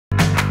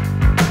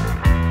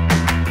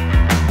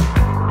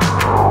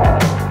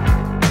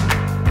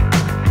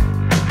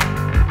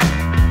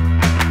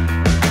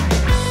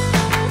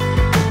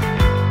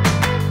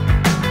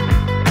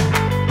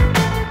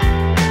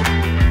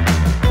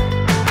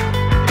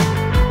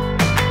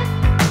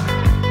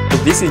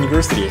This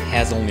university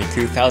has only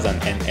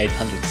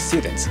 2,800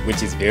 students,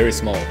 which is very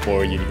small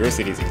for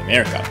universities in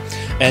America.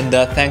 And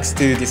thanks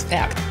to this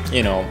fact,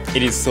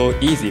 it is so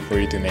easy for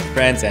you to make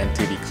friends and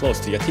to be close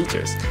to your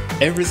teachers.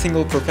 Every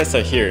single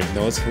professor here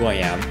knows who I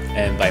am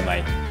and by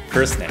my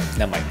first name,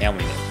 not my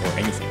family name or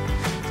anything.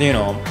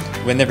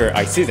 Whenever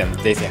I see them,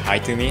 they say hi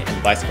to me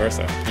and vice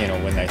versa.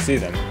 When I see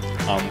them,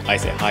 I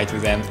say hi to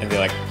them and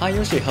they're like, "Hi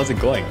Yoshi, how's it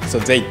going?" So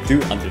they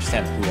do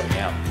understand who I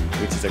am,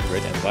 which is a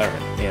great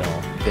environment.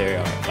 They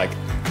are like,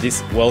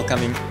 this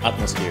welcoming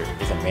atmosphere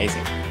is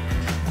amazing.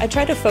 I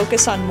try to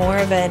focus on more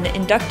of an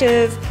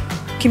inductive,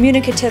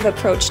 communicative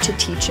approach to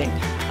teaching.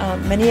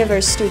 Many of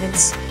our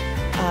students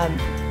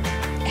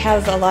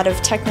have a lot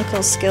of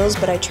technical skills,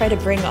 but I try to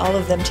bring all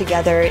of them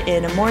together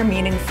in a more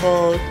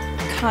meaningful,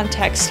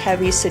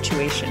 context-heavy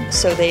situation,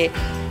 so they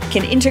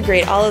can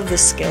integrate all of the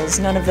skills.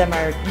 None of them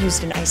are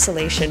used in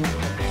isolation,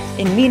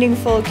 in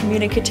meaningful,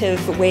 communicative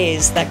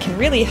ways that can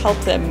really help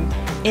them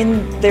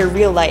in their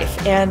real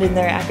life and in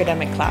their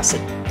academic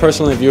classes.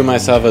 Personally view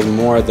myself as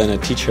more than a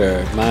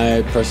teacher.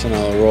 My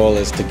personal role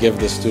is to give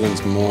the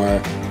students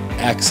more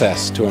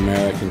access to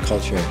American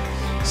culture.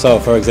 So,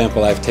 for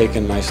example, I've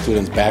taken my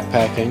students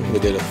backpacking. We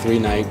did a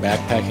 3-night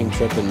backpacking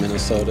trip in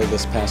Minnesota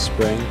this past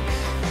spring.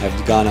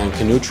 I've gone on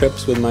canoe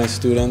trips with my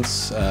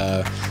students,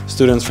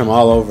 students from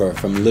all over,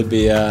 from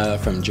Libya,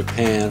 from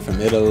Japan, from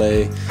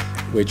Italy.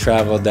 We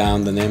traveled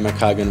down the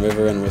Nemacolin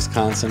River in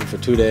Wisconsin for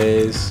 2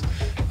 days.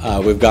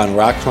 We've gone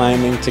rock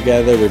climbing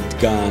together, we've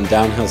gone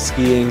downhill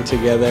skiing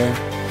together.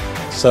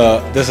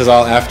 So this is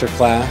all after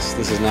class.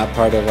 This is not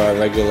part of our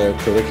regular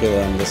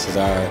curriculum. This is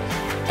our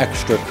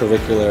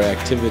extracurricular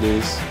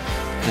activities.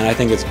 And I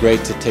think it's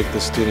great to take the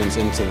students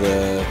into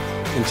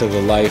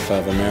the life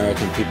of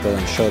American people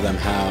and show them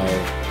how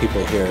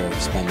people here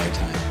spend their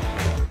time.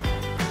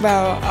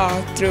 Well,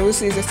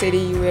 Toulouse is a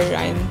city where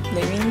I'm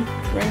living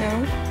right now.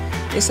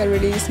 It's a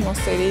really small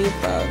city,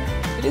 but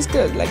it is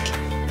good. Like,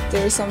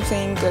 there's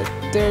something good.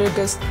 There are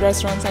good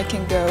restaurants I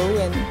can go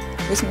and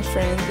with my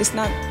friends. It's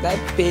not that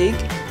big,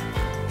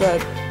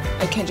 but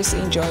I can just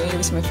enjoy it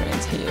with my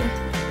friends here.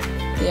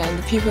 Yeah, and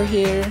the people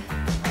here,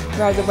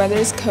 well, the weather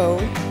is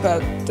cold,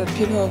 but the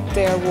people,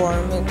 they are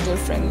warm and they're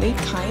friendly,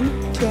 kind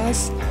to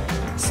us.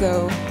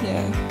 So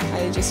yeah,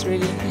 I just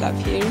really love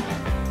here.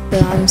 So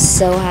I'm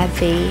so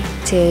happy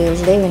to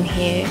live in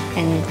here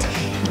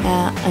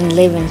and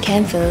live on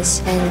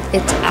campus, and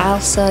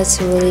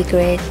it's really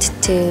great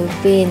to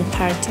be in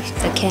part of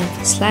the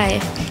campus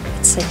life.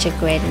 It's such a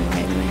great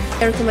environment.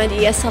 I recommend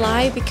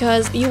ESLi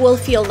because you will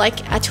feel like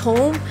at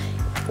home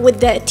with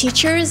the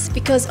teachers,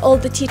 because all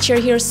the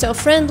teachers here are so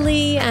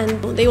friendly and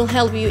they will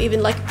help you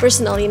even like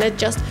personally, not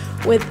just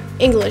with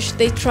English.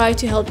 They try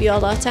to help you a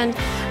lot, and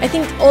I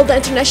think all the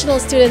international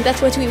students,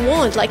 that's what we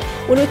want. Like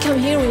when we come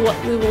here, we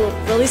will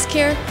really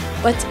scared,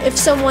 but if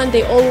someone,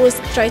 they always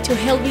try to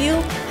help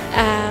you.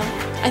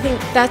 I think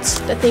that's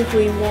the thing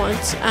we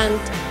want, and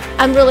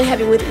I'm really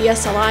happy with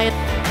ESLi.